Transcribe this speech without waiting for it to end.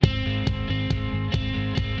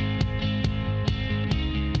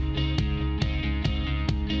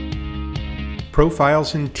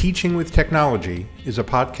Profiles in Teaching with Technology is a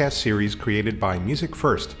podcast series created by Music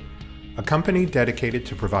First, a company dedicated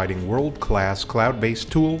to providing world-class cloud-based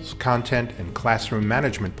tools, content, and classroom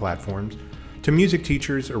management platforms to music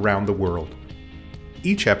teachers around the world.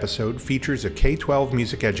 Each episode features a K-12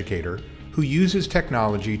 music educator who uses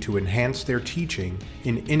technology to enhance their teaching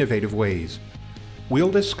in innovative ways. We'll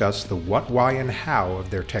discuss the what, why, and how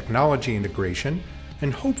of their technology integration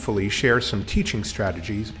and hopefully share some teaching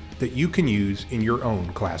strategies that you can use in your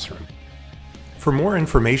own classroom. For more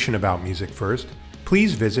information about Music First,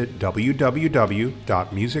 please visit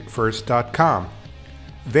www.musicfirst.com.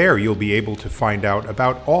 There you'll be able to find out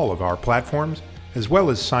about all of our platforms, as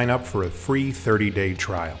well as sign up for a free 30-day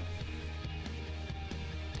trial.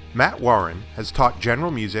 Matt Warren has taught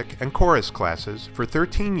general music and chorus classes for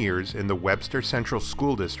 13 years in the Webster Central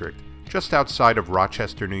School District, just outside of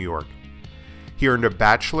Rochester, New York. He earned a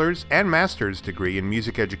bachelor's and master's degree in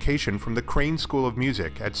music education from the Crane School of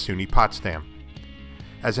Music at SUNY Potsdam.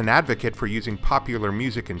 As an advocate for using popular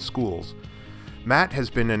music in schools, Matt has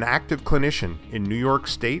been an active clinician in New York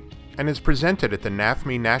State and has presented at the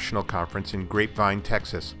NAFME National Conference in Grapevine,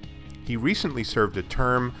 Texas. He recently served a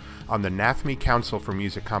term on the NAFME Council for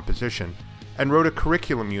Music Composition and wrote a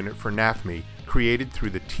curriculum unit for NAFME created through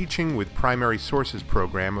the Teaching with Primary Sources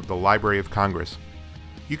program of the Library of Congress.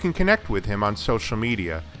 You can connect with him on social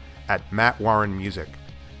media at Matt Warren Music.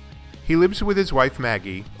 He lives with his wife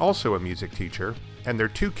Maggie, also a music teacher, and their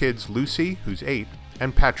two kids, Lucy, who's 8,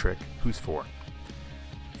 and Patrick, who's 4.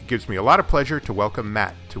 It gives me a lot of pleasure to welcome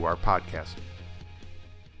Matt to our podcast.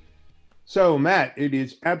 So, Matt, it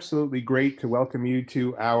is absolutely great to welcome you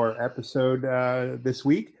to our episode this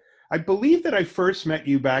week. I believe that I first met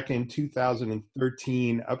you back in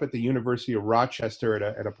 2013 up at the University of Rochester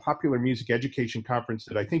at a popular music education conference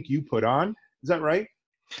that I think you put on. Is that right?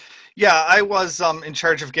 Yeah, I was in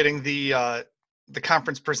charge of getting the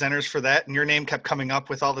conference presenters for that, and your name kept coming up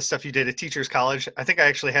with all the stuff you did at Teachers College. I think I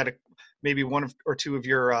actually had maybe one or two of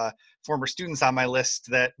your former students on my list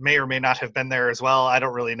that may or may not have been there as well. I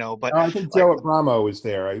don't really know, but I think Joe Abramo was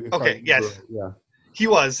there. Okay, yes. Yeah. He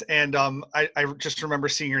was, and I just remember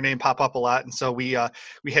seeing your name pop up a lot, and so we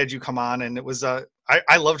had you come on, and it was I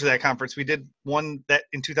loved that conference. We did one that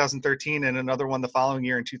in 2013 and another one the following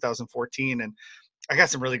year in 2014, and I got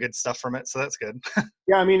some really good stuff from it, so that's good.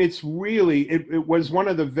 Yeah, I mean, it's really it was one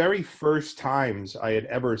of the very first times I had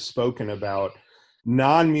ever spoken about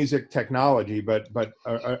non-music technology, but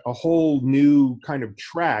a whole new kind of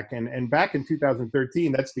track. And back in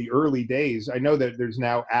 2013, that's the early days. I know that there's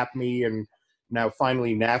now APME and now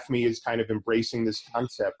finally NAFME is kind of embracing this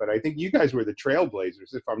concept, but I think you guys were the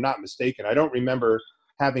trailblazers, if I'm not mistaken. I don't remember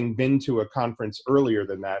having been to a conference earlier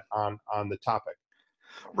than that on the topic.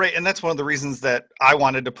 Right, and that's one of the reasons that I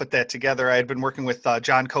wanted to put that together. I had been working with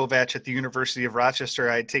John Kovach at the University of Rochester.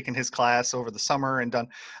 I had taken his class over the summer and done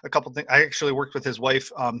a couple things. I actually worked with his wife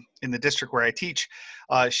in the district where I teach.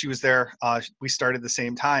 She was there. We started the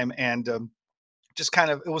same time, and just kind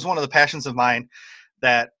of, it was one of the passions of mine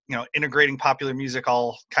that, integrating popular music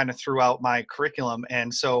all kind of throughout my curriculum.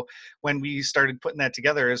 And so when we started putting that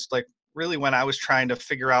together, is like really when I was trying to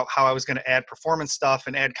figure out how I was going to add performance stuff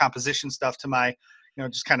and add composition stuff to my,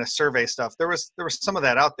 just kind of survey stuff. There was some of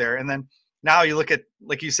that out there. And then now you look at,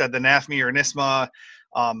 like you said, the NAFME or NISMA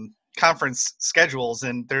conference schedules,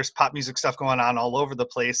 and there's pop music stuff going on all over the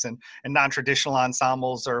place, and non-traditional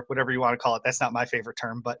ensembles, or whatever you want to call it. That's not my favorite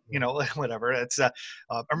term, but whatever. It's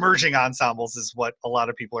emerging ensembles is what a lot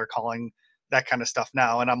of people are calling that kind of stuff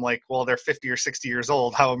now. And I'm like, well, they're 50 or 60 years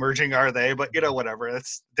old. How emerging are they? But whatever.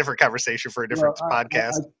 It's a different conversation for a different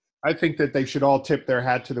podcast. I think that they should all tip their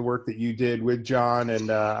hat to the work that you did with John. And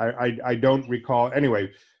I don't recall. Anyway,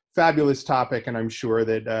 fabulous topic. And I'm sure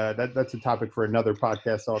that, that's a topic for another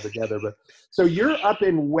podcast altogether. But so you're up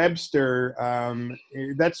in Webster.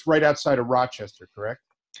 That's right outside of Rochester, correct?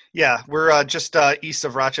 Yeah, we're just east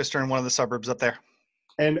of Rochester in one of the suburbs up there.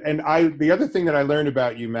 And the other thing that I learned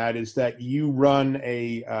about you, Matt, is that you run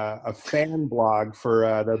a fan blog for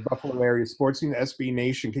the Buffalo area sports team, the SB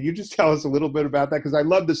Nation. Can you just tell us a little bit about that? Because I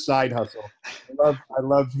love the side hustle. I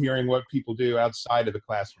love hearing what people do outside of the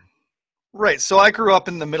classroom. Right. So I grew up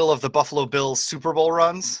in the middle of the Buffalo Bills Super Bowl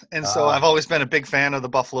runs. And so I've always been a big fan of the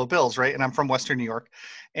Buffalo Bills, right? And I'm from Western New York.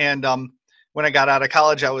 And when I got out of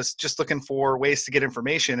college, I was just looking for ways to get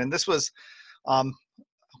information. And this was,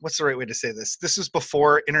 what's the right way to say this? This was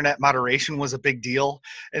before internet moderation was a big deal.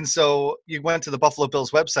 And so you went to the Buffalo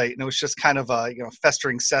Bills website, and it was just kind of a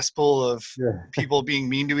festering cesspool of people being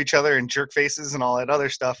mean to each other and jerk faces and all that other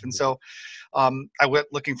stuff. And so I went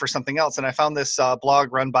looking for something else, and I found this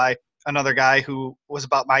blog run by another guy who was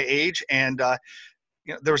about my age, and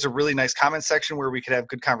there was a really nice comment section where we could have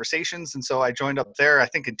good conversations. And so I joined up there, I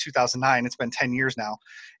think in 2009. It's been 10 years now.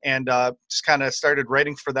 And just kind of started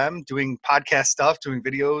writing for them, doing podcast stuff, doing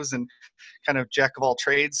videos, and kind of jack of all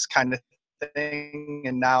trades kind of thing.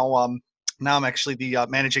 And now I'm actually the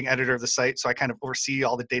managing editor of the site, so I kind of oversee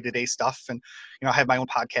all the day-to-day stuff, and I have my own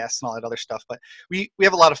podcast and all that other stuff. But we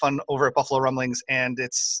have a lot of fun over at Buffalo Rumblings, and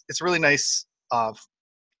it's a really nice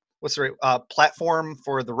platform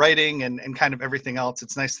for the writing and kind of everything else.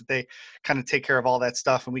 It's nice that they kind of take care of all that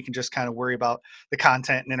stuff, and we can just kind of worry about the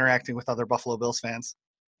content and interacting with other Buffalo Bills fans.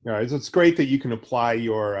 All right, so it's great that you can apply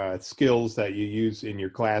your skills that you use in your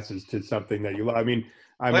classes to something that you love. I mean,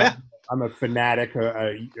 I'm a fanatic,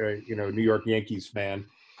 New York Yankees fan,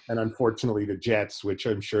 and unfortunately the Jets, which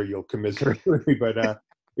I'm sure you'll commiserate with me. But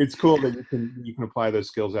it's cool that you can apply those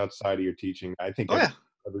skills outside of your teaching. I think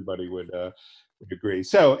everybody would agree.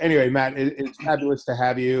 So anyway, Matt, it's fabulous to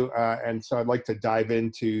have you, and so I'd like to dive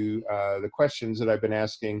into the questions that I've been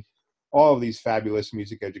asking all of these fabulous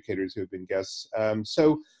music educators who have been guests.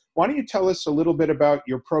 So why don't you tell us a little bit about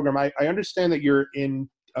your program? I understand that you're in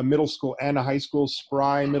a middle school and a high school,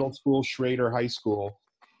 Spry Middle School, Schrader High School.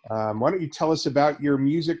 Why don't you tell us about your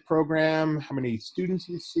music program, how many students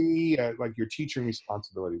you see, like your teaching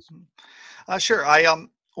responsibilities? Sure.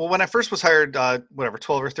 Well, when I first was hired, 12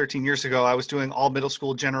 or 13 years ago, I was doing all middle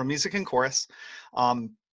school general music and chorus.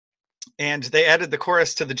 And they added the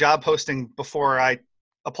chorus to the job posting before I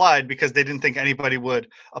applied because they didn't think anybody would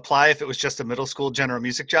apply if it was just a middle school general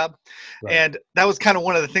music job. Right. And that was kind of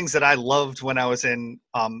one of the things that I loved when I was in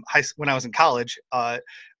when I was in college,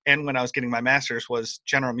 and when I was getting my master's, was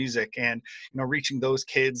general music and reaching those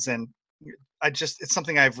kids. And it's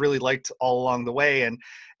something I've really liked all along the way.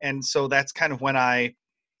 And so that's kind of when I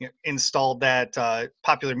installed that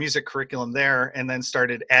popular music curriculum there, and then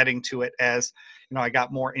started adding to it as I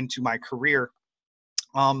got more into my career.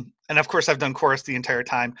 And of course, I've done chorus the entire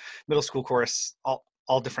time, middle school chorus,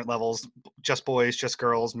 all different levels, just boys, just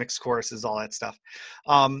girls, mixed choruses, all that stuff.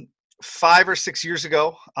 5 or 6 years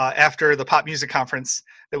ago, after the pop music conference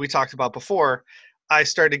that we talked about before, I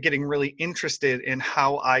started getting really interested in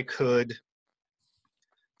how I could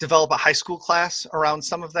develop a high school class around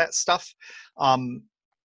some of that stuff.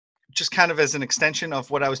 Just kind of as an extension of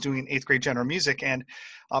what I was doing in 8th grade general music. And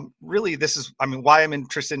really, why I'm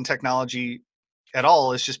interested in technology at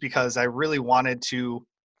all is just because I really wanted to,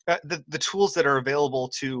 the tools that are available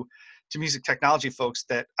to music technology folks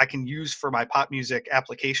that I can use for my pop music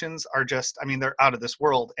applications are just, they're out of this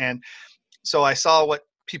world. And so I saw what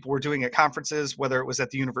people were doing at conferences, whether it was at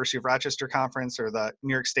the University of Rochester conference or the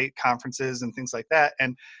New York State conferences and things like that.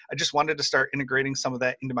 And I just wanted to start integrating some of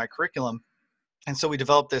that into my curriculum. And so we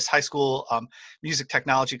developed this high school music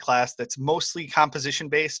technology class that's mostly composition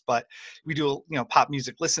based, but we do, pop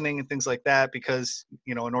music listening and things like that, because,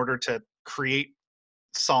 in order to create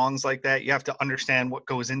songs like that, you have to understand what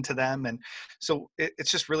goes into them. And so it's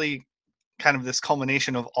just really kind of this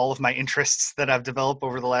culmination of all of my interests that I've developed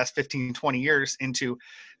over the last 15, 20 years into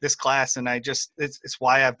this class. And it's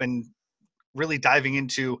why I've been really diving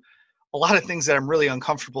into a lot of things that I'm really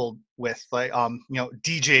uncomfortable with, like,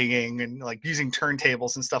 DJing and like using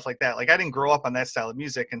turntables and stuff like that. Like, I didn't grow up on that style of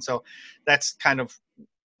music. And so that's kind of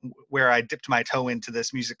where I dipped my toe into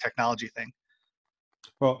this music technology thing.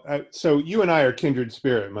 Well, so you and I are kindred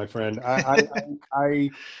spirit, my friend.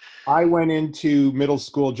 I went into middle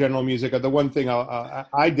school general music. The one thing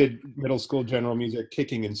I did middle school general music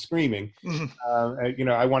kicking and screaming. Mm-hmm.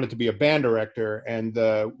 I wanted to be a band director, and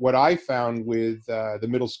what I found with the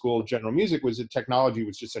middle school general music was that technology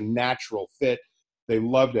was just a natural fit. They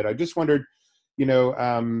loved it. I just wondered,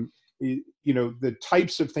 the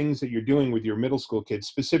types of things that you're doing with your middle school kids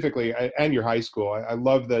specifically, and your high school. I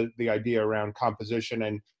love the idea around composition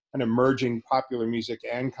and merging popular music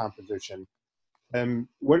and composition.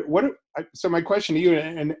 So my question to you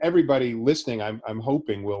and everybody listening, I'm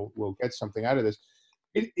hoping will get something out of this.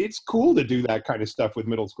 It's cool to do that kind of stuff with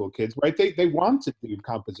middle school kids, right? They want to do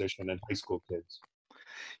composition and high school kids.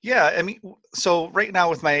 Yeah, so right now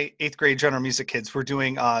with my 8th grade general music kids, we're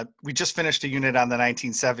doing, we just finished a unit on the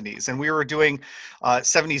 1970s, and we were doing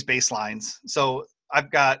 70s bass lines. So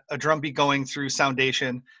I've got a drum beat going through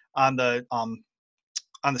Soundation on the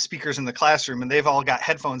on the speakers in the classroom, and they've all got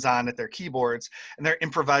headphones on at their keyboards, and they're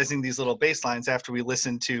improvising these little bass lines after we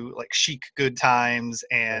listen to like Chic Good Times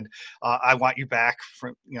and I Want You Back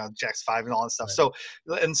from, Jack's 5 and all that stuff.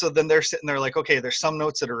 Right. So then they're sitting there like, okay, there's some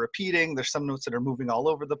notes that are repeating, there's some notes that are moving all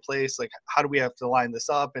over the place, like how do we have to line this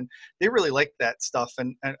up? And they really like that stuff.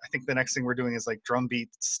 And I think the next thing we're doing is like drum beat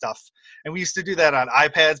stuff, and we used to do that on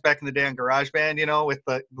iPads back in the day on GarageBand, with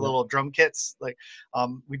the little drum kits. Like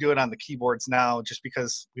we do it on the keyboards now just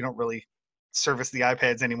because we don't really service the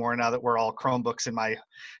iPads anymore now that we're all Chromebooks in my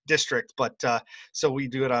district. But so we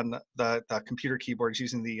do it on the computer keyboards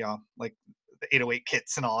using the like the 808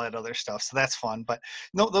 kits and all that other stuff. So that's fun. But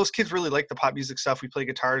no, those kids really like the pop music stuff. We play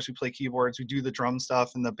guitars, we play keyboards, we do the drum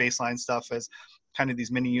stuff and the bass line stuff as kind of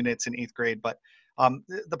these mini units in 8th grade. But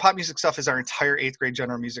the pop music stuff is our entire 8th grade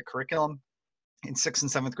general music curriculum. In 6th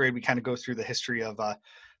and 7th grade, we kind of go through the history of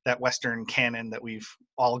that Western canon that we've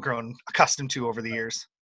all grown accustomed to over the years.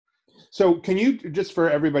 So can you, just for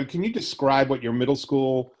everybody, can you describe what your middle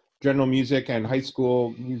school general music and high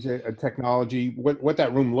school music technology, what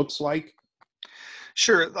that room looks like?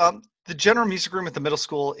 Sure. The general music room at the middle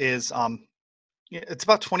school is it's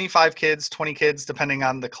about 25 kids, 20 kids, depending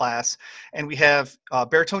on the class. And we have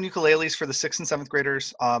baritone ukuleles for the 6th and 7th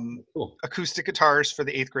graders, Cool. acoustic guitars for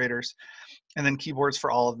the 8th graders, and then keyboards for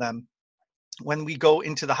all of them. When we go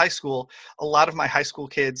into the high school, a lot of my high school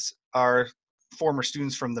kids are former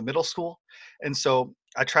students from the middle school. And so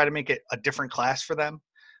I try to make it a different class for them.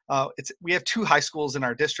 We have 2 high schools in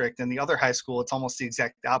our district, and the other high school, it's almost the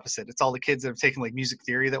exact opposite. It's all the kids that have taken like music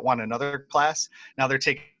theory that want another class. Now they're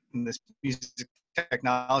taking this music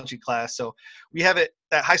technology class. So we have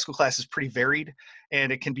that high school class is pretty varied,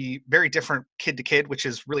 and it can be very different kid to kid, which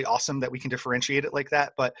is really awesome that we can differentiate it like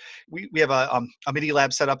that. But we have a MIDI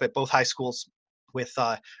lab set up at both high schools with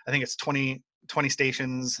I think it's 20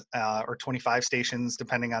 stations or 25 stations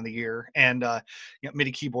depending on the year, and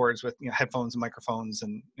MIDI keyboards with headphones and microphones,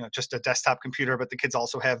 and just a desktop computer. But the kids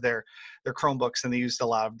also have their Chromebooks, and they used a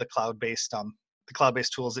lot of the cloud-based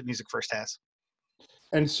tools that Music First has.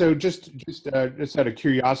 And so just out of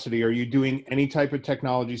curiosity, are you doing any type of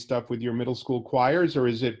technology stuff with your middle school choirs, or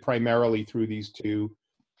is it primarily through these 2,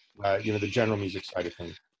 the general music side of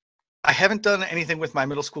things? I haven't done anything with my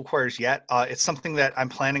middle school choirs yet. It's something that I'm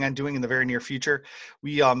planning on doing in the very near future.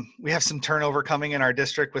 We have some turnover coming in our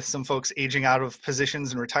district with some folks aging out of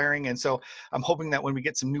positions and retiring, and so I'm hoping that when we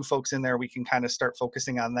get some new folks in there, we can kind of start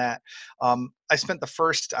focusing on that. I spent the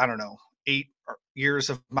first 8 years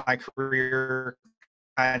of my career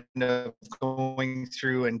kind of going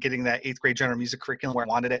through and getting that 8th grade general music curriculum where I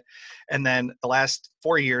wanted it. And then the last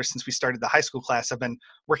 4 years since we started the high school class, I've been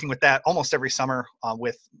working with that almost every summer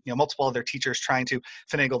with multiple other teachers, trying to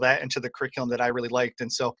finagle that into the curriculum that I really liked.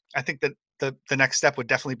 And so I think that the next step would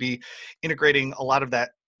definitely be integrating a lot of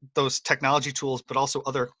those technology tools, but also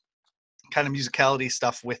other kind of musicality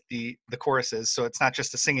stuff with the choruses. So it's not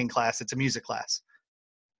just a singing class, it's a music class.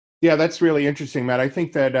 Yeah, that's really interesting, Matt. I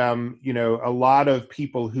think that a lot of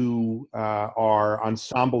people who are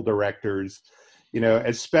ensemble directors,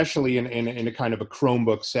 especially in a kind of a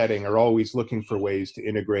Chromebook setting, are always looking for ways to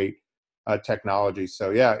integrate technology.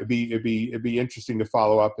 So yeah, it'd be interesting to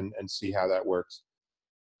follow up and see how that works.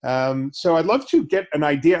 So I'd love to get an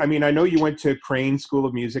idea. I mean, I know you went to Crane School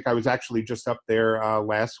of Music. I was actually just up there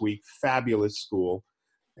last week. Fabulous school.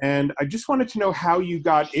 And I just wanted to know how you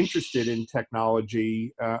got interested in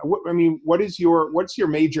technology. What's your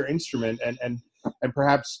major instrument, and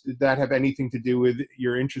perhaps did that have anything to do with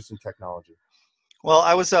your interest in technology? Well,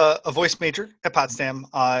 I was a voice major at Potsdam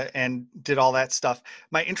and did all that stuff.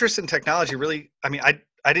 My interest in technology really, I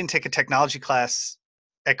didn't take a technology class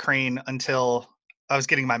at Crane until I was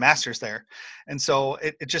getting my master's there. And so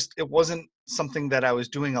it wasn't something that I was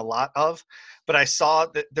doing a lot of, but I saw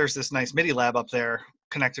that there's this nice MIDI lab up there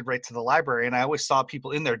connected right to the library. And I always saw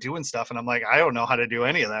people in there doing stuff. And I'm like, I don't know how to do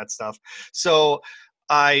any of that stuff. So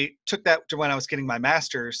I took that to when I was getting my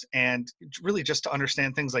master's, and really just to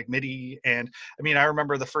understand things like MIDI. And I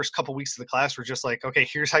remember the first couple weeks of the class were just like, okay,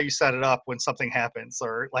 here's how you set it up when something happens,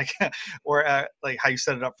 or like, or like how you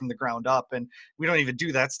set it up from the ground up. And we don't even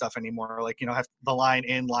do that stuff anymore. Like, have the line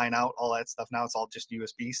in, line out, all that stuff. Now it's all just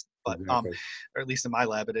USB, but, Exactly. or at least in my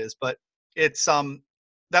lab it is, but it's,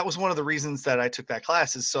 that was one of the reasons that I took that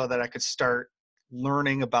class, is so that I could start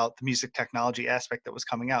learning about the music technology aspect that was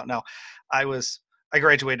coming out. Now I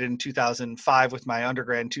graduated in 2005 with my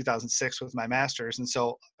undergrad, in 2006 with my master's. And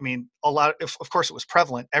so, of course it was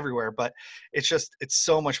prevalent everywhere, but it's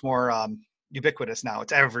so much more ubiquitous now.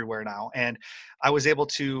 It's everywhere now. And I was able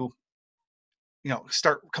to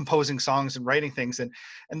start composing songs and writing things. And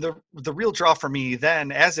the real draw for me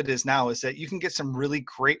then, as it is now, is that you can get some really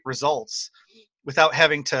great results without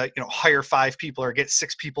having to hire 5 people or get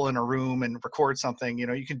 6 people in a room and record something.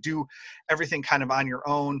 You can do everything kind of on your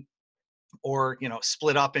own, or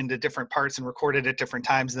split up into different parts and record it at different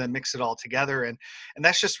times and then mix it all together. And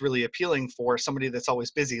that's just really appealing for somebody that's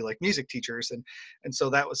always busy, like music teachers. And so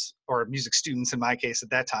that was, or music students in my case at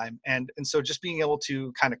that time. And so just being able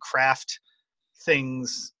to kind of craft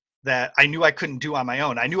things that I knew I couldn't do on my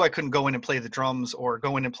own. I knew I couldn't go in and play the drums or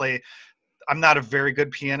go in and play. I'm not a very good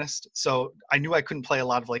pianist, so I knew I couldn't play a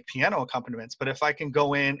lot of like piano accompaniments. But if I can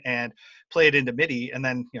go in and play it into MIDI and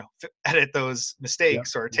then edit those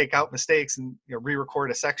mistakes or take out mistakes and re-record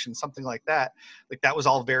a section, something like that was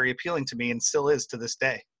all very appealing to me and still is to this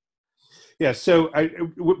day. Yeah. So,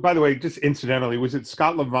 by the way, just incidentally, was it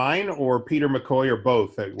Scott Levine or Peter McCoy or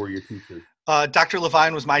both that were your teachers? Dr.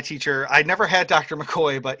 Levine was my teacher. I never had Dr.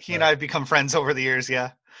 McCoy, but he and I have become friends over the years.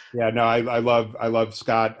 Yeah. Yeah, no, I love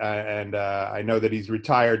Scott, and I know that he's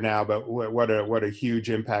retired now, but what a huge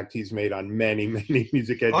impact he's made on many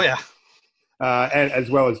music educators. Oh yeah, and as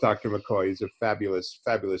well as Dr. McCoy, he's a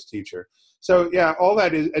fabulous teacher. So yeah, all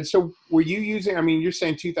that is. And so, were you using? I mean, you're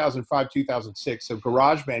saying 2005, 2006. So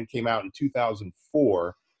GarageBand came out in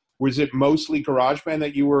 2004. Was it mostly GarageBand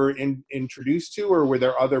that you were introduced to, or were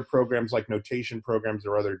there other programs like notation programs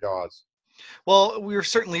or other DAWs? Well, we were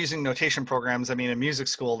certainly using notation programs. I mean, in music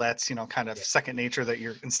school, that's, kind of second nature, that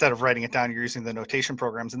instead of writing it down, you're using the notation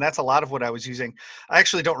programs. And that's a lot of what I was using. I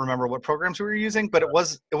actually don't remember what programs we were using, but it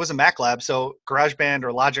was a MacLab. So GarageBand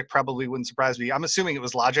or Logic probably wouldn't surprise me. I'm assuming it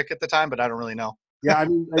was Logic at the time, but I don't really know. Yeah. I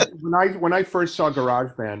mean, when I first saw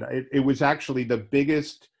GarageBand, it was actually the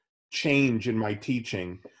biggest change in my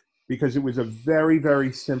teaching, because it was a very,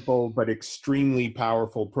 very simple but extremely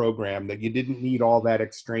powerful program that you didn't need all that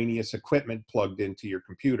extraneous equipment plugged into your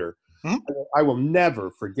computer. Mm-hmm. I will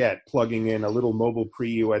never forget plugging in a little mobile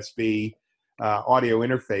pre-USB audio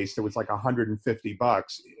interface that was like $150,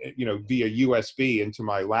 via USB into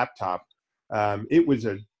my laptop. It was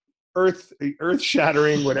a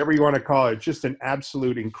earth-shattering, whatever you want to call it, just an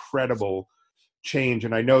absolute incredible change.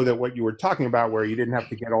 And I know that what you were talking about, where you didn't have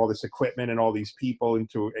to get all this equipment and all these people and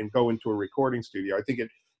go into a recording studio, I think it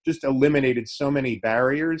just eliminated so many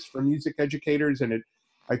barriers for music educators. And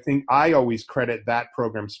I think I always credit that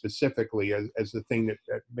program specifically as the thing that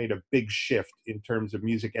made a big shift in terms of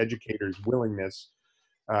music educators' willingness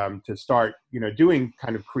to start, doing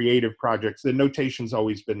kind of creative projects. The notation's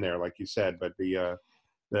always been there, like you said, but the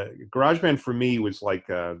GarageBand for me was like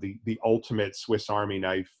the ultimate Swiss Army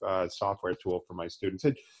knife software tool for my students.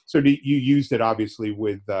 So you used it obviously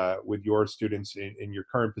with your students in your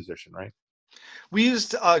current position, right? We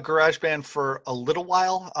used GarageBand for a little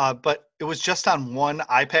while, but it was just on one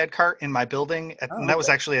iPad cart in my building, and that was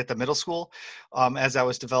actually at the middle school. As I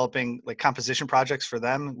was developing like composition projects for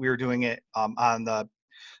them, we were doing it on the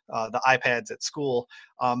iPads at school.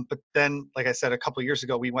 But then, like I said, a couple of years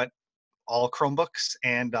ago, we went all Chromebooks,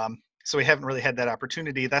 and so we haven't really had that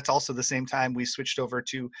opportunity. That's also the same time we switched over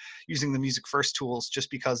to using the Music First tools,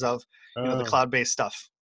 just because of the cloud-based stuff.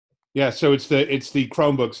 Yeah, so it's the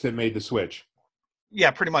Chromebooks that made the switch. Yeah,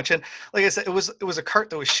 pretty much. And like I said, it was a cart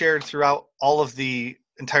that was shared throughout all of the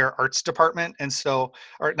entire arts department. And so,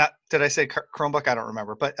 or not, did I say Chromebook? I don't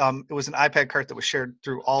remember, but it was an iPad cart that was shared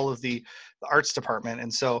through all of the arts department.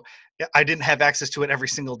 And so I didn't have access to it every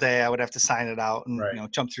single day. I would have to sign it out and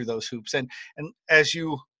jump through those hoops. And as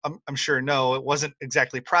you, I'm sure know, it wasn't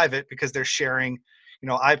exactly private, because they're sharing,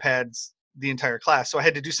 iPads the entire class. So I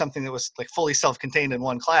had to do something that was like fully self-contained in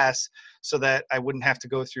one class, so that I wouldn't have to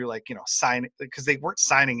go through sign, because they weren't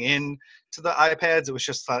signing in to the iPads. It was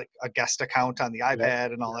just like a guest account on the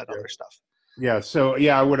iPad and all that other stuff. Yeah. So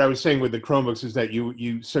what I was saying with the Chromebooks is that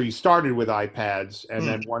you started with iPads, and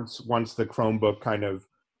then once the Chromebook kind of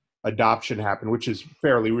adoption happened, which is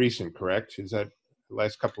fairly recent, correct? Is that the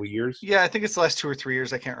last couple of years? Yeah, I think it's the last 2 or 3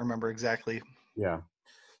 years. I can't remember exactly. Yeah.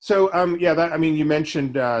 So, you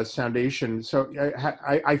mentioned Soundation. So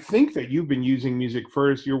I think that you've been using Music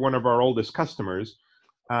First. You're one of our oldest customers.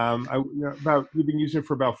 You've been using it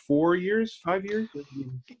for about 4 years, 5 years?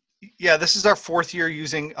 Yeah, this is our 4th year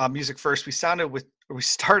using Music First. We started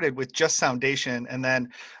with just Soundation, and then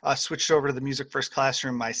switched over to the Music First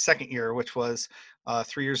classroom my 2nd year, which was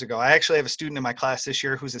 3 years ago. I actually have a student in my class this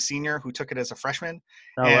year who's a senior, who took it as a freshman.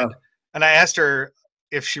 And I asked her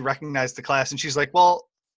if she recognized the class, and she's like, well,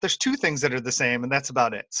 there's two things that are the same, and that's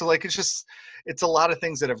about it. So like it's a lot of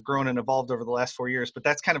things that have grown and evolved over the last 4 years. But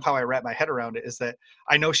that's kind of how I wrap my head around it, is that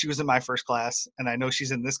I know she was in my first class, and I know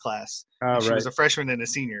she's in this class, Oh, and she was right. a freshman and a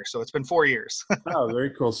senior. So it's been 4 years. Oh, very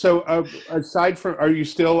cool. So, aside from, are you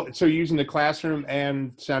still using the classroom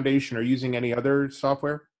and Foundation? Are you using any other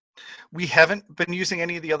software? We haven't been using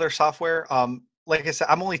any of the other software. Like I said,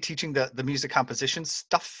 I'm only teaching the music composition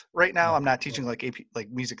stuff right now. I'm not teaching like AP, like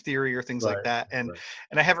music theory or things like Right. that, and Right.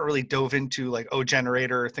 I haven't really dove into like O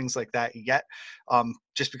Generator or things like that yet,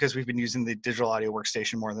 just because we've been using the digital audio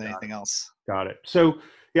workstation more than anything else. Got it. So,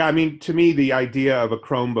 yeah, I mean, to me, the idea of a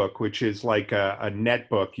Chromebook, which is like a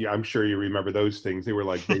netbook, I'm sure you remember those things. They were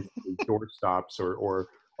like basically doorstops or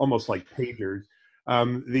almost like pagers.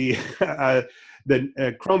 The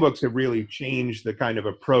Chromebooks have really changed the kind of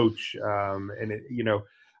approach, and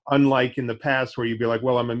unlike in the past where you'd be like,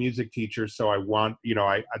 well, I'm a music teacher, so I want,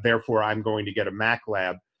 I therefore I'm going to get a Mac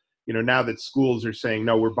lab. Now that schools are saying,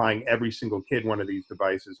 no, we're buying every single kid one of these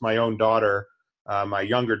devices. My own daughter, my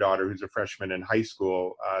younger daughter, who's a freshman in high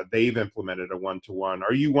school, they've implemented a one-to-one.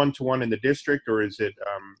 Are you one-to-one in the district, or is it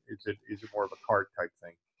more of a cart type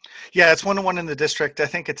thing? Yeah, it's 1-to-1 in the district. I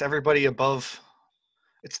think it's everybody above,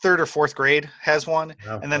 it's third or fourth grade has one,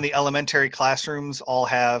 Oh, and then the elementary classrooms all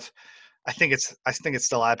have. I think it's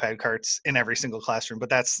still iPad carts in every single classroom, but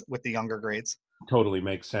that's with the younger grades. totally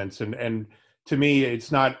makes sense. And to me,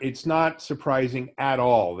 it's not surprising at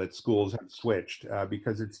all that schools have switched,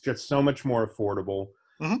 because it's just so much more affordable.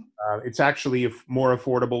 Hmm. It's actually more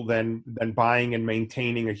affordable than buying and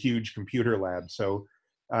maintaining a huge computer lab. So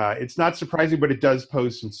it's not surprising, but it does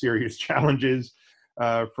pose some serious challenges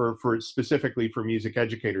for specifically for music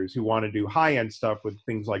educators who want to do high end stuff with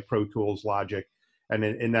things like Pro Tools, Logic. And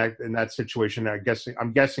in that situation,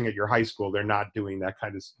 I'm guessing at your high school they're not doing that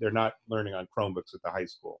kind of. They're not learning on Chromebooks at the high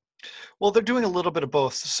school. Well, they're doing a little bit of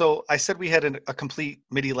both. So I said we had a complete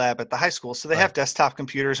MIDI lab at the high school. So they Right. have desktop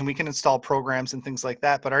computers and we can install programs and things like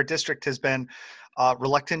that. But our district has been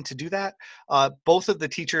reluctant to do that. Both of the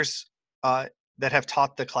teachers that have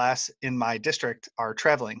taught the class in my district are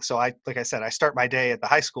traveling. So like I said, I start my day at the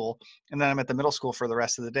high school and then I'm at the middle school for the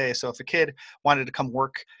rest of the day. So if a kid wanted to come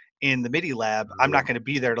work in the MIDI lab, I'm Yeah, not going to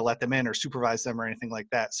be there to let them in or supervise them or anything like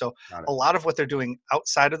that. So got a it. lot of what they're doing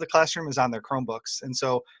outside of the classroom is on their Chromebooks. And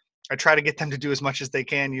so I try to get them to do as much as they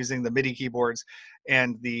can using the MIDI keyboards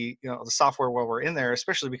and the software while we're in there,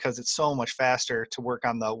 especially because it's so much faster to work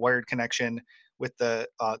on the wired connection with the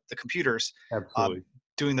computers, uh, Absolutely.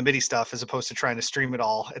 doing the MIDI stuff as opposed to trying to stream it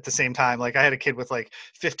all at the same time. Like I had a kid with like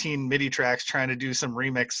 15 MIDI tracks trying to do some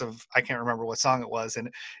remix of, I can't remember what song it was,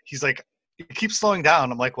 and he's like, "You keep slowing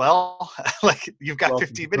down." I'm like, "Well, like you've got Welcome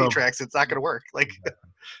 15 to MIDI Chrome. tracks. It's not going to work." Like,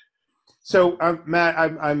 So, Matt,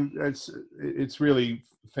 it's really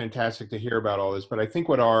fantastic to hear about all this, but I think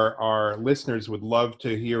what our listeners would love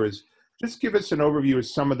to hear is just give us an overview of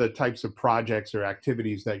some of the types of projects or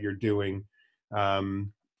activities that you're doing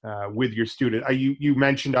with your student. You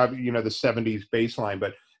mentioned the '70s baseline,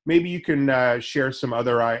 but maybe you can share some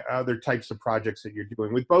other types of projects that you're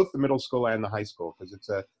doing with both the middle school and the high school, because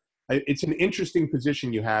it's an interesting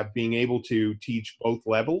position you have, being able to teach both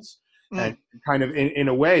levels, and mm. kind of in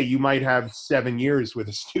a way you might have 7 years with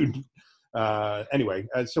a student. Anyway,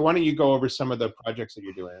 so why don't you go over some of the projects that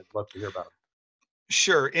you're doing? I'd love to hear about them.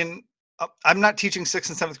 Sure. I'm not teaching sixth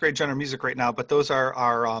and seventh grade general music right now, but those are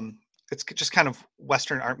it's just kind of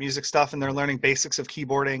Western art music stuff, and they're learning basics of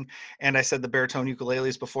keyboarding. And I said the baritone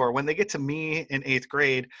ukuleles before. When they get to me in eighth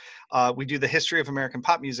grade, we do the history of American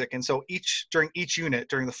pop music, and so during each unit,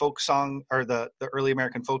 during the folk song or the early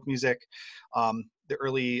American folk music, the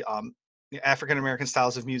early African American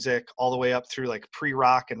styles of music, all the way up through like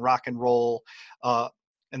pre-rock and rock and roll. Uh,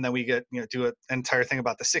 and then we do an entire thing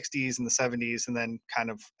about the 60s and the 70s and then kind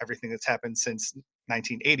of everything that's happened since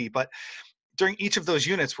 1980. But during each of those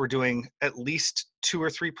units we're doing at least 2 or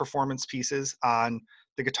 3 performance pieces on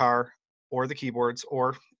the guitar or the keyboards,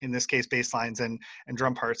 or in this case bass lines and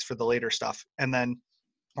drum parts for the later stuff. And then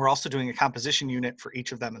we're also doing a composition unit for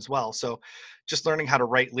each of them as well. So just learning how to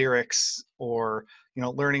write lyrics, or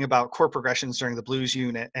learning about chord progressions during the blues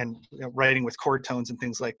unit, and writing with chord tones and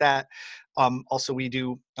things like that. Also we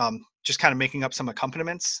do just kind of making up some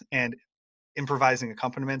accompaniments and improvising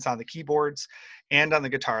accompaniments on the keyboards and on the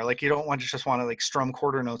guitar. Like you don't want to like strum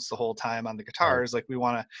quarter notes the whole time on the Right. guitars. Like we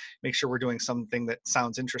want to make sure we're doing something that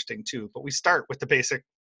sounds interesting too. But we start with the basic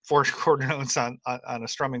four quarter notes on a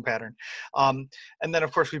strumming pattern. And then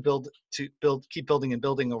of course we keep building and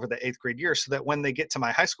building over the 8th grade year, so that when they get to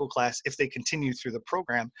my high school class, if they continue through the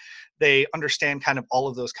program, they understand kind of all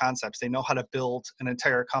of those concepts. They know how to build an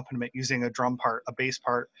entire accompaniment using a drum part, a bass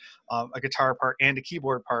part, a guitar part, and a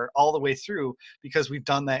keyboard part all the way through, because we've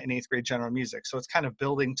done that in 8th grade general music. So it's kind of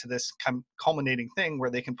building to this culminating thing where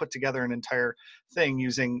they can put together an entire thing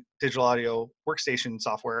using digital audio workstation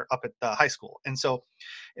software up at the high school. And so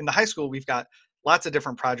in the high school, we've got lots of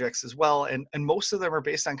different projects as well. And most of them are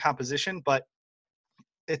based on composition, but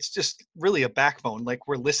it's just really a backbone. Like,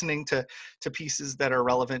 we're listening to pieces that are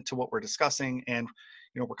relevant to what we're discussing, and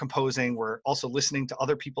we're composing. We're also listening to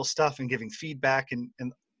other people's stuff and giving feedback, and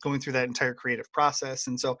going through that entire creative process.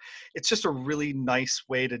 And so it's just a really nice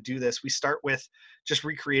way to do this. We start with just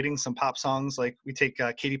recreating some pop songs. Like, we take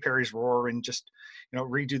Katy Perry's Roar and just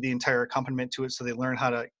redo the entire accompaniment to it, so they learn how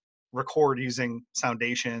to record using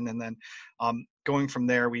Soundation. And then going from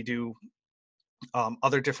there, we do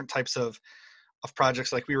other different types of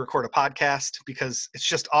projects. Like, we record a podcast because it's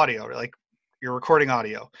just audio. Like, you're recording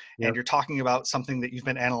audio, Yep. and you're talking about something that you've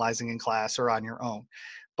been analyzing in class or on your own.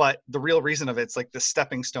 But the real reason of it's like the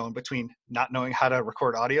stepping stone between not knowing how to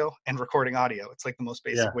record audio and recording audio. It's like the most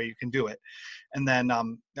basic way you can do it. And then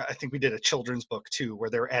I think we did a children's book too, where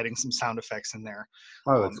they're adding some sound effects in there.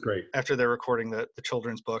 Oh, that's great. After they're recording the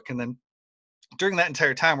children's book. And then during that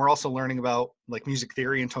entire time, we're also learning about like music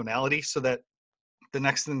theory and tonality, so that the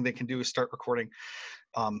next thing they can do is start recording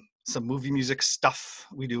some movie music stuff.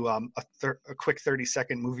 We do a quick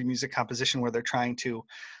 30-second movie music composition where they're trying to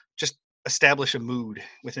just establish a mood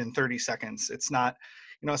within 30 seconds. It's not,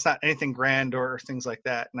 it's not anything grand or things like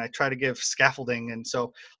that. And I try to give scaffolding. And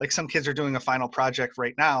so, like, some kids are doing a final project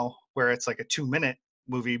right now where it's like a 2-minute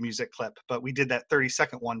movie music clip, but we did that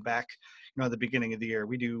 30-second one back, at the beginning of the year.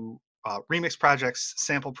 We do remix projects,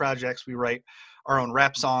 sample projects. We write our own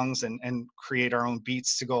rap songs and create our own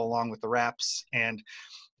beats to go along with the raps. And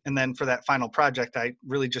then for that final project,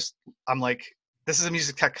 I'm like, this is a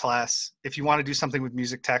music tech class. If you want to do something with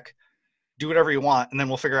music tech, do whatever you want, and then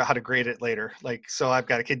we'll figure out how to grade it later. Like, so I've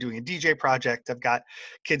got a kid doing a DJ project. I've got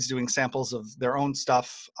kids doing samples of their own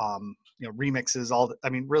stuff, remixes,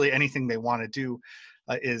 really anything they want to do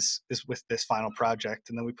is with this final project.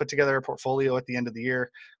 And then we put together a portfolio at the end of the year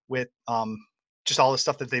with just all the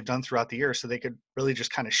stuff that they've done throughout the year, so they could really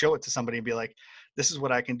just kind of show it to somebody and be like, this is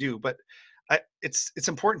what I can do. But it's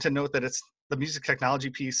important to note that it's the music technology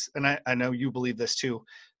piece, and I know you believe this too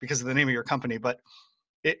because of the name of your company, but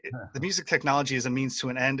the music technology is a means to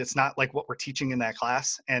an end. It's not like what we're teaching in that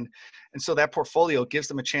class. And so that portfolio gives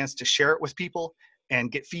them a chance to share it with people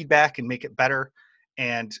and get feedback and make it better,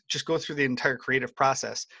 and just go through the entire creative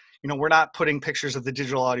process. We're not putting pictures of the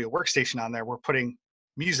digital audio workstation on there. We're putting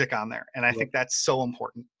music on there. And I think that's so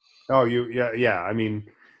important. Oh, yeah. I mean,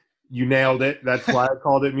 you nailed it. That's why I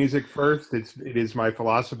called it music first. It is my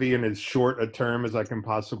philosophy, and as short a term as I can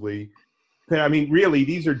possibly. I mean, really,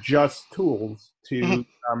 these are just tools to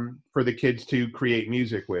for the kids to create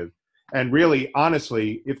music with. And really,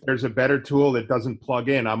 honestly, if there's a better tool that doesn't plug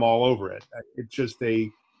in, I'm all over it. It's just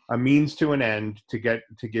a means to an end to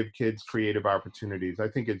give kids creative opportunities.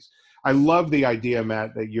 I love the idea,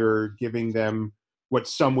 Matt, that you're giving them what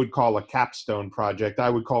some would call a capstone project. I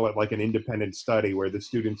would call it like an independent study, where the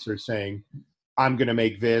students are saying, I'm going to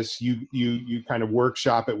make this. You kind of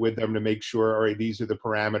workshop it with them to make sure, all right, these are the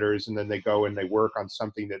parameters, and then they go and they work on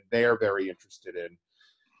something that they're very interested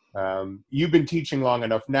in. You've been teaching long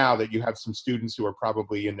enough now that you have some students who are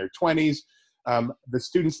probably in their 20s. The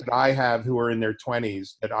students that I have who are in their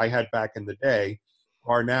 20s that I had back in the day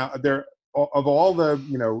are now, they're of all the,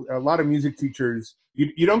 a lot of music teachers,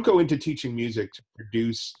 you don't go into teaching music to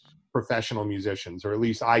produce professional musicians, or at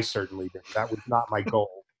least I certainly did. That was not my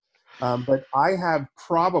goal. But I have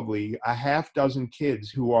probably a half dozen kids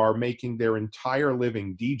who are making their entire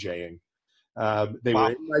living DJing. They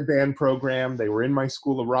were in my band program, they were in my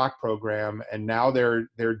School of Rock program, and now they're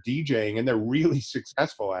DJing, and they're really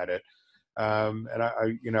successful at it. And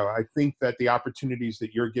I think that the opportunities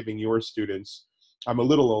that you're giving your students, I'm a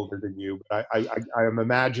little older than you, but I am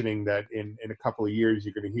imagining that in a couple of years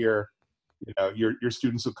you're going to hear, your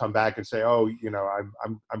students will come back and say, oh,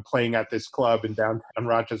 I'm playing at this club in downtown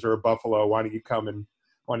Rochester or Buffalo. Why don't you come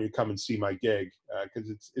and see my gig? Because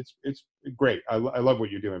it's great. I love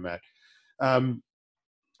what you're doing, Matt.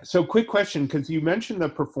 So quick question, because you mentioned the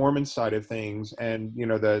performance side of things, and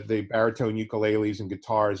the baritone ukuleles and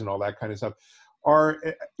guitars and all that kind of stuff.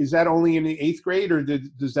 Is that only in the 8th grade, or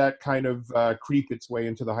does that kind of creep its way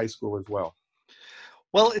into the high school as well?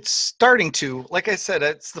 Well, it's starting to. Like I said,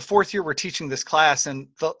 it's the fourth year we're teaching this class, and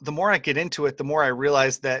the more I get into it, the more I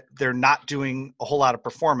realize that they're not doing a whole lot of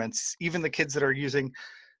performance. Even the kids that are using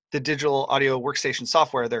the digital audio workstation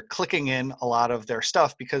software, they're clicking in a lot of their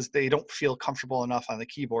stuff because they don't feel comfortable enough on the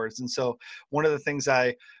keyboards. And so one of the things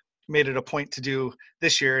I made it a point to do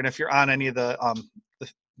this year, and if you're on any of the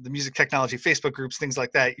music technology Facebook groups, things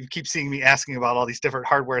like that, you keep seeing me asking about all these different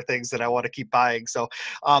hardware things that I want to keep buying. So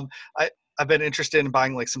um, I, I've been interested in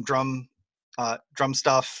buying like some drum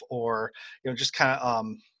stuff, or just kind of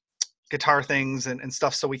guitar things and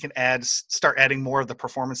stuff, so we can start adding more of the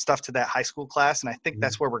performance stuff to that high school class. And I think Mhm.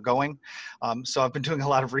 that's where we're going. So I've been doing a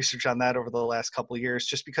lot of research on that over the last couple of years,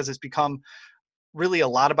 just because it's become really a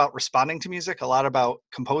lot about responding to music, a lot about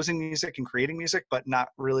composing music and creating music, but not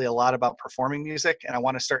really a lot about performing music. And I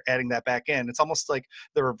want to start adding that back in. It's almost like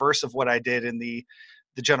the reverse of what I did in the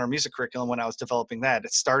general music curriculum when I was developing that.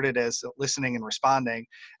 It started as listening and responding,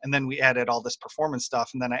 and then we added all this performance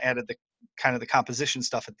stuff, and then I added the kind of the composition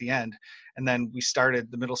stuff at the end. And then we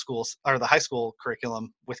started the middle school or the high school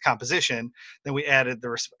curriculum with composition. Then we added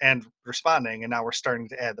and responding, and now we're starting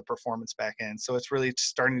to add the performance back in. So it's really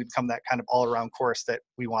starting to become that kind of all around course that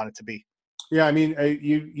we want it to be. Yeah, I mean,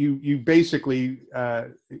 you basically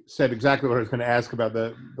said exactly what I was going to ask about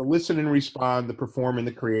the listen and respond, the perform and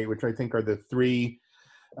the create, which I think are the three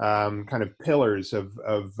kind of pillars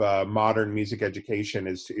of modern music education.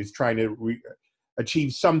 Is trying to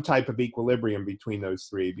achieve some type of equilibrium between those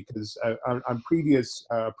three. Because on previous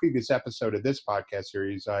episode of this podcast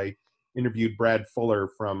series, I interviewed Brad Fuller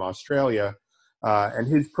from Australia, and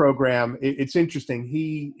his program. It's interesting.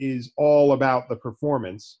 He is all about the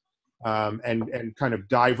performance, and kind of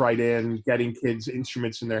dive right in, getting kids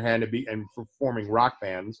instruments in their hand and performing rock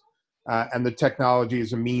bands. And the technology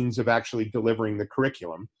is a means of actually delivering the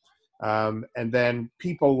curriculum. And then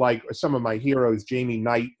people like some of my heroes, Jamie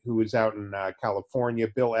Knight, who is out in California,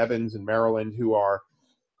 Bill Evans in Maryland,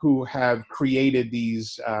 who have created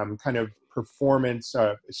these kind of performance,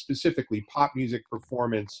 specifically pop music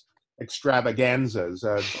performance extravaganzas.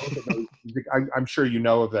 Both of those, I'm sure you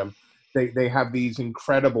know of them. They have these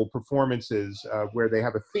incredible performances where they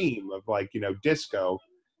have a theme of, like, disco,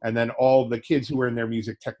 and then all the kids who are in their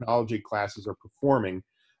music technology classes are performing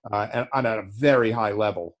and on a very high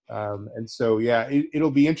level. And so, yeah, it'll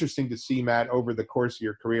be interesting to see, Matt, over the course of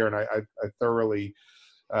your career. And I thoroughly,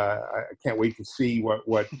 I can't wait to see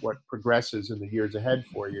what progresses in the years ahead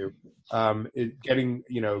for you.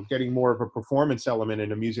 Getting more of a performance element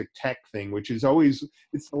in a music tech thing, which is always,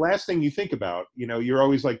 it's the last thing you think about. You're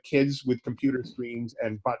always like kids with computer screens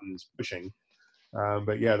and buttons pushing.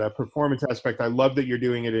 But yeah, that performance aspect, I love that you're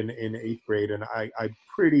doing it in eighth grade, and I'm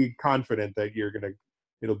pretty confident that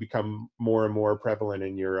it'll become more and more prevalent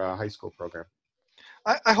in your high school program.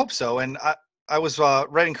 I hope so. And I was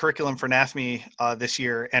writing curriculum for NAFME this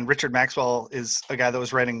year, and Richard Maxwell is a guy that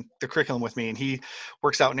was writing the curriculum with me, and he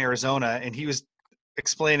works out in Arizona, and he was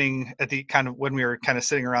explaining at the kind of when we were kind of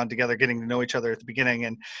sitting around together getting to know each other at the beginning.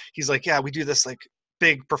 And he's like, yeah, we do this like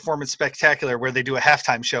big performance spectacular where they do a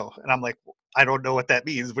halftime show. And I'm like, I don't know what that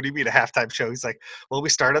means. What do you mean a halftime show? He's like, well, we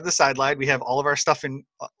start on the sideline, we have all of our stuff in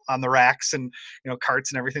on the racks and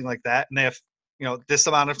carts and everything like that, and they have this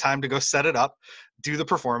amount of time to go set it up, do the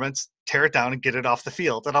performance, tear it down, and get it off the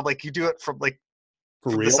field. And I'm like, you do it For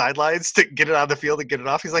from the real? sidelines to get it on the field and get it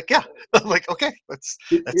off? He's like, yeah. I'm like, okay, that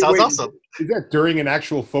sounds Wait, awesome. is that during an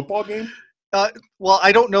actual football game? Uh, well,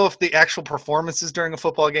 I don't know if the actual performance is during a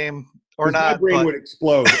football game or Because my not, brain but would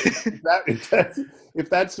explode if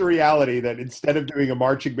that's the reality, that instead of doing a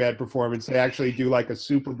marching band performance, they actually do like a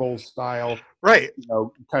Super Bowl style, right.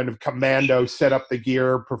 kind of commando, set up the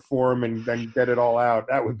gear, perform, and then get it all out.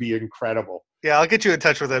 That would be incredible. Yeah, I'll get you in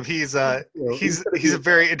touch with him. He's He's going to he's be a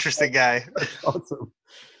very interesting guy. that's awesome,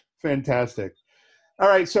 fantastic. All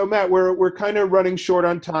right, so Matt, we're kind of running short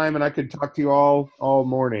on time, and I could talk to you all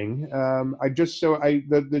morning.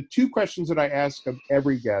 The two questions that I ask of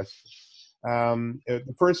every guest.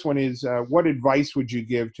 The first one is, what advice would you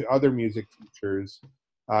give to other music teachers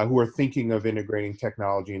who are thinking of integrating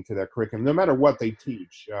technology into their curriculum, no matter what they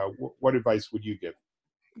teach? What advice would you give?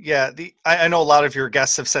 Yeah, I know a lot of your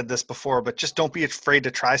guests have said this before, but just don't be afraid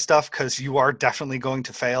to try stuff, because you are definitely going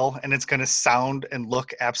to fail, and it's going to sound and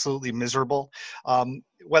look absolutely miserable.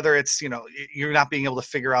 Whether it's you're not being able to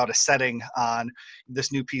figure out a setting on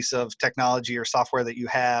this new piece of technology or software that you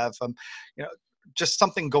have, you know, just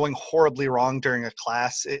something going horribly wrong during a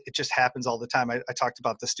class. It just happens all the time. I talked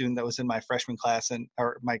about the student that was in my freshman class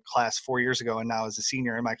or my class 4 years ago, and now is a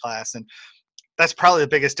senior in my class, and that's probably the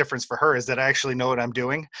biggest difference for her, is that I actually know what I'm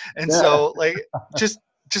doing. And Yeah. so, like, just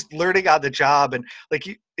just learning on the job. And like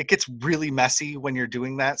it gets really messy when you're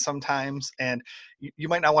doing that sometimes. And you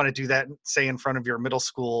might not want to do that, say, in front of your middle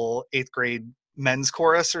school, 8th grade men's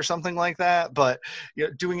chorus or something like that. But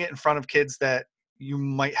doing it in front of kids that you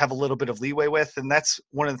might have a little bit of leeway with. And that's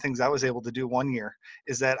one of the things I was able to do one year,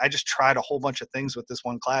 is that I just tried a whole bunch of things with this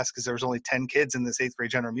one class, because there was only 10 kids in this 8th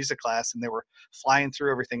grade general music class, and they were flying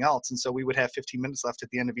through everything else. And so we would have 15 minutes left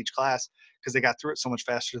at the end of each class, because they got through it so much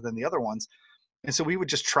faster than the other ones. And so we would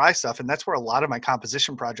just try stuff. And that's where a lot of my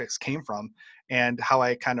composition projects came from, and how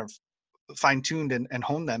I kind of fine tuned and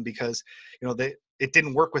honed them, because, it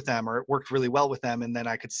didn't work with them, or it worked really well with them. And then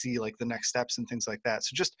I could see like the next steps and things like that.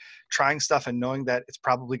 So just trying stuff and knowing that it's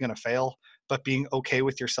probably going to fail, but being okay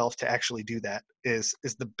with yourself to actually do that is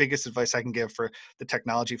the biggest advice I can give for the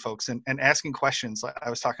technology folks, and asking questions. Like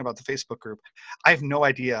I was talking about the Facebook group. I have no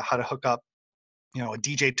idea how to hook up a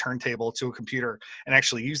DJ turntable to a computer and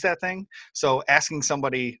actually use that thing. So asking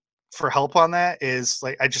somebody for help on that is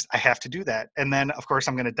like, I have to do that. And then of course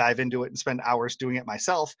I'm going to dive into it and spend hours doing it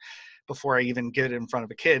myself before I even get it in front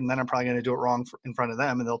of a kid. And then I'm probably going to do it wrong in front of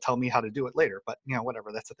them, and they'll tell me how to do it later. But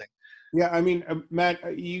whatever, that's the thing. Yeah, I mean, Matt,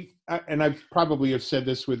 and I've probably have said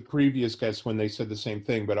this with previous guests when they said the same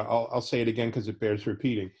thing, but I'll say it again because it bears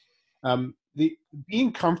repeating. The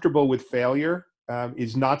being comfortable with failure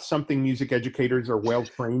is not something music educators are well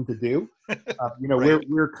trained to do. Right.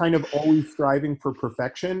 We're kind of always striving for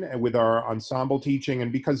perfection with our ensemble teaching,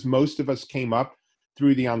 and because most of us came up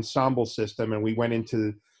through the ensemble system, and we went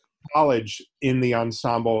into college in the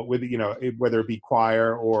ensemble with, whether it be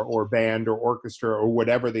choir or band or orchestra or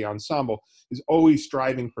whatever, the ensemble is always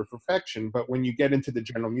striving for perfection. But when you get into the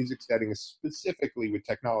general music setting, specifically with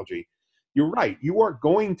technology, you're right, you are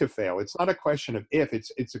going to fail. It's not a question of if,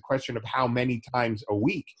 it's a question of how many times a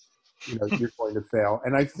week you're going to fail.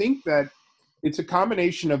 And I think that it's a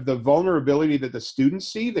combination of the vulnerability that the students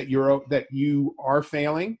see that you are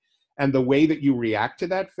failing, and the way that you react to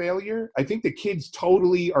that failure. I think the kids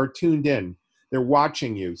totally are tuned in. They're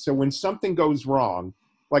watching you. So when something goes wrong,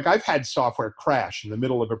 like I've had software crash in the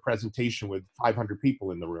middle of a presentation with 500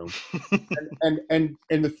 people in the room. And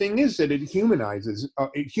the thing is that it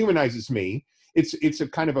humanizes me. It's a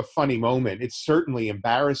kind of a funny moment. It's certainly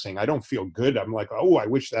embarrassing. I don't feel good. I'm like, oh, I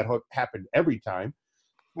wish that happened every time.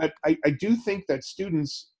 But I do think that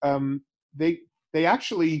students, they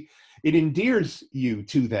actually, it endears you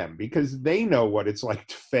to them because they know what it's like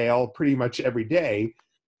to fail pretty much every day.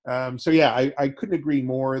 So yeah, I couldn't agree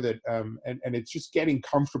more that, and it's just getting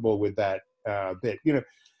comfortable with that bit.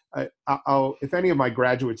 I'll, if any of my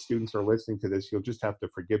graduate students are listening to this, you'll just have to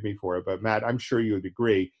forgive me for it. But Matt, I'm sure you would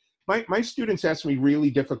agree. My students ask me really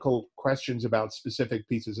difficult questions about specific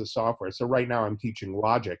pieces of software. So right now I'm teaching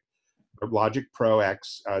Logic Pro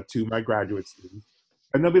X to my graduate students.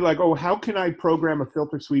 And they'll be like, oh, how can I program a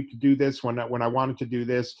filter sweep to do this when I wanted to do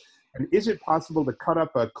this? And is it possible to cut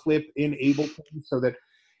up a clip in Ableton so that,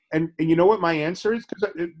 and you know what my answer is?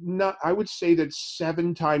 Because I would say that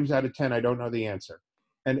 7 times out of 10, I don't know the answer.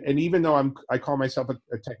 And even though I call myself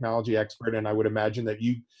a technology expert, and I would imagine that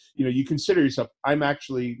you consider yourself, I'm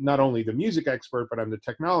actually not only the music expert, but I'm the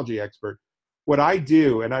technology expert. What I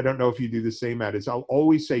do, and I don't know if you do the same, Matt, is I'll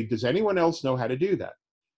always say, does anyone else know how to do that?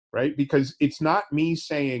 Right? Because it's not me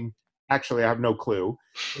saying, actually, I have no clue.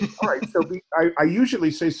 All right, so I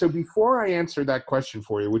usually say, so before I answer that question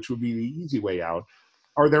for you, which would be the easy way out,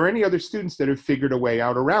 are there any other students that have figured a way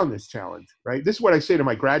out around this challenge, right? This is what I say to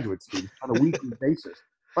my graduate students on a weekly basis.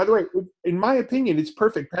 By the way, in my opinion, it's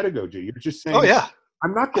perfect pedagogy. You're just saying, Oh yeah.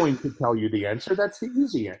 I'm not going to tell you the answer. That's the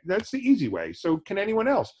easy way. So can anyone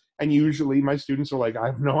else? And usually my students are like, I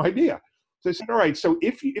have no idea. So I said, all right, so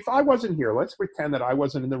if I wasn't here, let's pretend that I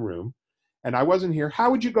wasn't in the room and I wasn't here, how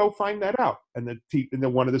would you go find that out? And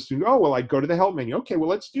then one of the students, oh, well, I'd go to the help menu. Okay, well,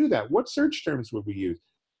 let's do that. What search terms would we use?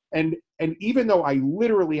 And even though I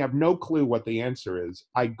literally have no clue what the answer is,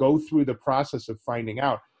 I go through the process of finding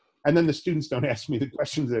out. And then the students don't ask me the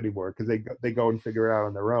questions anymore because they go and figure it out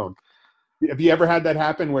on their own. Have you ever had that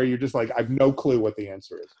happen where you're just like, I have no clue what the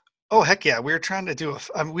answer is? Oh, heck yeah. We were trying to do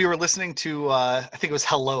we were listening to, I think it was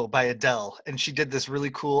Hello by Adele, and she did this really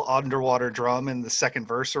cool underwater drum in the second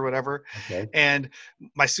verse or whatever. Okay. And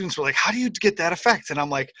my students were like, how do you get that effect? And I'm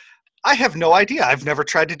like, I have no idea. I've never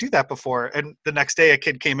tried to do that before. And the next day a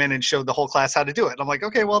kid came in and showed the whole class how to do it. And I'm like,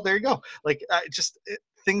 okay, well, there you go. Like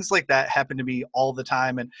things like that happen to me all the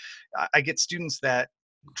time. And I get students that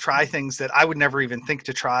try things that I would never even think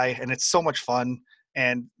to try. And it's so much fun,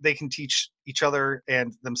 and they can teach each other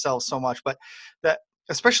and themselves so much. But that,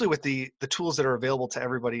 especially with the tools that are available to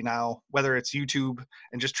everybody now, whether it's YouTube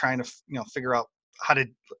and just trying to figure out how to,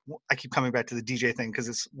 I keep coming back to the DJ thing because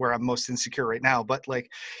it's where I'm most insecure right now, but like,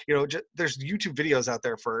 there's YouTube videos out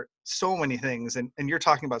there for so many things. And you're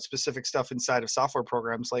talking about specific stuff inside of software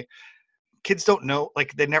programs. Like, kids don't know,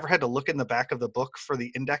 like they never had to look in the back of the book for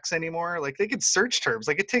the index anymore. Like they could search terms,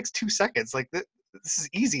 like it takes 2 seconds. Like this is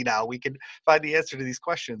easy now. We can find the answer to these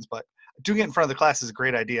questions, but doing it in front of the class is a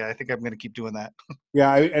great idea. I think I'm going to keep doing that.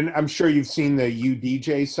 Yeah. And I'm sure you've seen the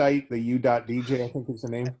UDJ site, the u.dj, I think is the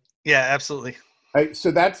name. Yeah, absolutely. So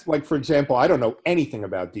that's like, for example, I don't know anything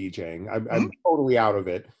about DJing. I'm totally out of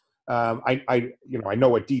it. I know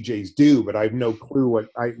what DJs do, but I have no clue what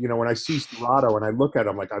when I see Serato and I look at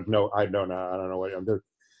them, like, I don't know what I'm doing.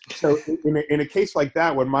 So in a case like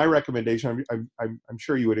that, what my recommendation, I'm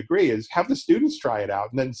sure you would agree, is have the students try it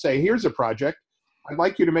out and then say, here's a project. I'd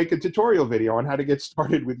like you to make a tutorial video on how to get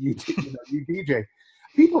started with you DJ.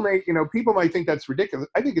 People might think that's ridiculous.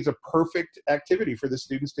 I think it's a perfect activity for the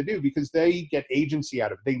students to do because they get agency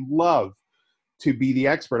out of it. They love to be the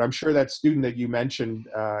expert. I'm sure that student that you mentioned,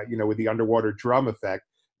 with the underwater drum effect,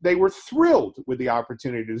 they were thrilled with the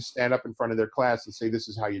opportunity to stand up in front of their class and say, this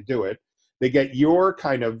is how you do it. They get your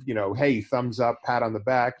kind of, hey, thumbs up, pat on the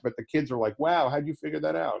back, but the kids are like, wow, how'd you figure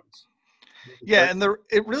that out? Yeah, and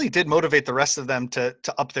it really did motivate the rest of them to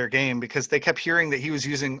up their game because they kept hearing that he was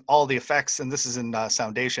using all the effects, and this is in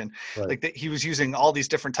Soundation, right. Like that he was using all these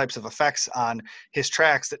different types of effects on his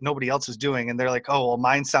tracks that nobody else was doing, and they're like, oh, well,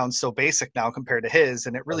 mine sounds so basic now compared to his,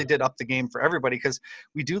 and it really did up the game for everybody because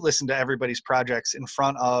we do listen to everybody's projects in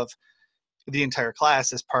front of the entire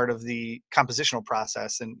class as part of the compositional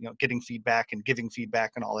process, and getting feedback and giving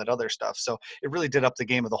feedback and all that other stuff. So it really did up the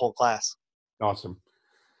game of the whole class. Awesome.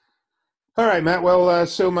 All right, Matt. Well,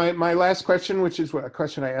 so my last question, which is a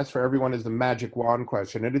question I ask for everyone, is the magic wand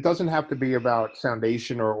question. And it doesn't have to be about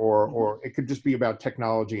Soundation or it could just be about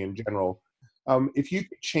technology in general. If you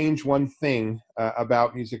could change one thing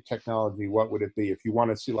about music technology, what would it be if you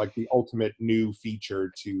want to see like the ultimate new feature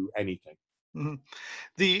to anything?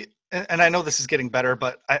 Mm-hmm. And I know this is getting better,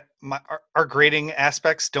 but our grading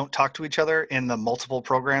aspects don't talk to each other in the multiple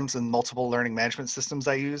programs and multiple learning management systems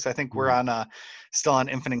I use. I think we're still on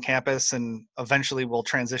Infinite Campus, and eventually we'll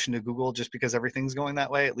transition to Google just because everything's going that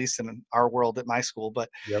way, at least in our world at my school. But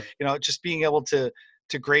just being able to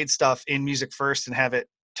grade stuff in Music First and have it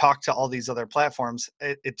talk to all these other platforms,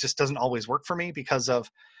 it just doesn't always work for me because of,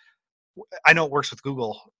 I know it works with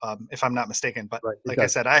Google, if I'm not mistaken, but like I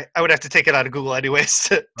said, I would have to take it out of Google anyways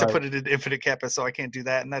to put it in Infinite Campus, so I can't do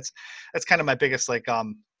that. And that's kind of my biggest, like, I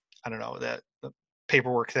don't know, the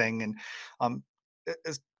paperwork thing. And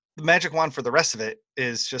the magic wand for the rest of it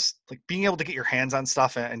is just like being able to get your hands on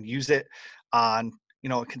stuff and use it on,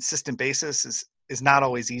 a consistent basis is not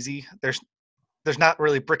always easy. There's not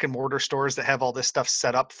really brick and mortar stores that have all this stuff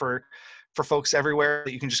set up for folks everywhere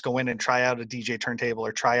that you can just go in and try out a DJ turntable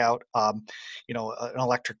or try out, an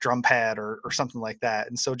electric drum pad or something like that.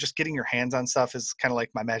 And so just getting your hands on stuff is kind of like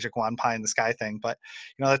my magic wand pie in the sky thing. But,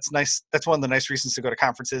 that's nice. That's one of the nice reasons to go to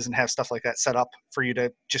conferences and have stuff like that set up for you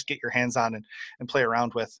to just get your hands on and play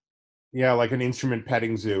around with. Yeah, like an instrument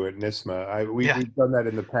petting zoo at NISMA. We've done that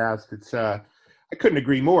in the past. It's I couldn't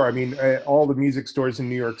agree more. I mean, all the music stores in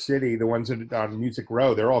New York City, the ones that are on Music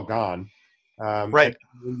Row, they're all gone. Right.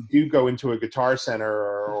 When you do go into a Guitar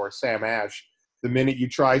Center or Sam Ash, the minute you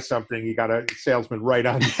try something, you got a salesman right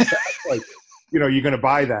on your back, like, you're going to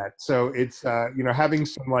buy that. So it's, having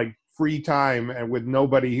some like free time and with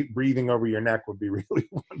nobody breathing over your neck would be really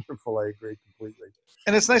wonderful. I agree completely.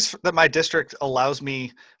 And it's nice that my district allows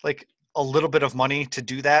me like a little bit of money to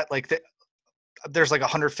do that. Like there's like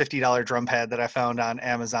 $150 drum pad that I found on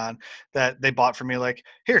Amazon that they bought for me. Like,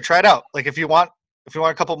 here, try it out. Like, if you want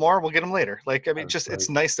a couple more, we'll get them later. Like, I mean, it's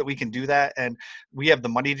nice that we can do that, and we have the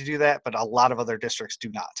money to do that, but a lot of other districts do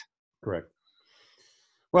not. Correct.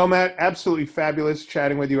 Well, Matt, absolutely fabulous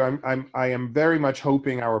chatting with you. I am very much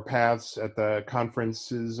hoping our paths at the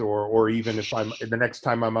conferences, or even if the next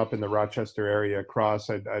time I'm up in the Rochester area cross,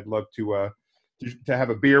 I'd love to have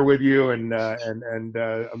a beer with you, and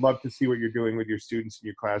I'd love to see what you're doing with your students in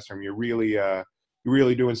your classroom. You're really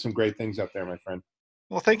doing some great things up there, my friend.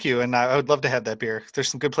 Well, thank you, and I would love to have that beer. There's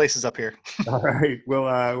some good places up here. All right,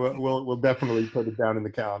 we'll definitely put it down in the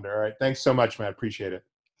calendar. All right, thanks so much, Matt. Appreciate it.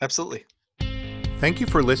 Absolutely. Thank you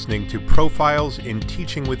for listening to Profiles in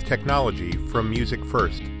Teaching with Technology from Music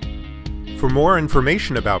First. For more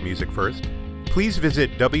information about Music First, please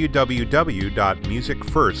visit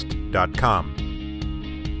www.musicfirst.com.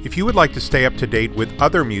 If you would like to stay up to date with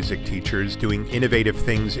other music teachers doing innovative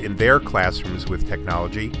things in their classrooms with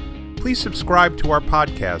technology, please subscribe to our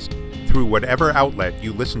podcast through whatever outlet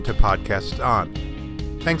you listen to podcasts on.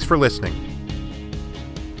 Thanks for listening.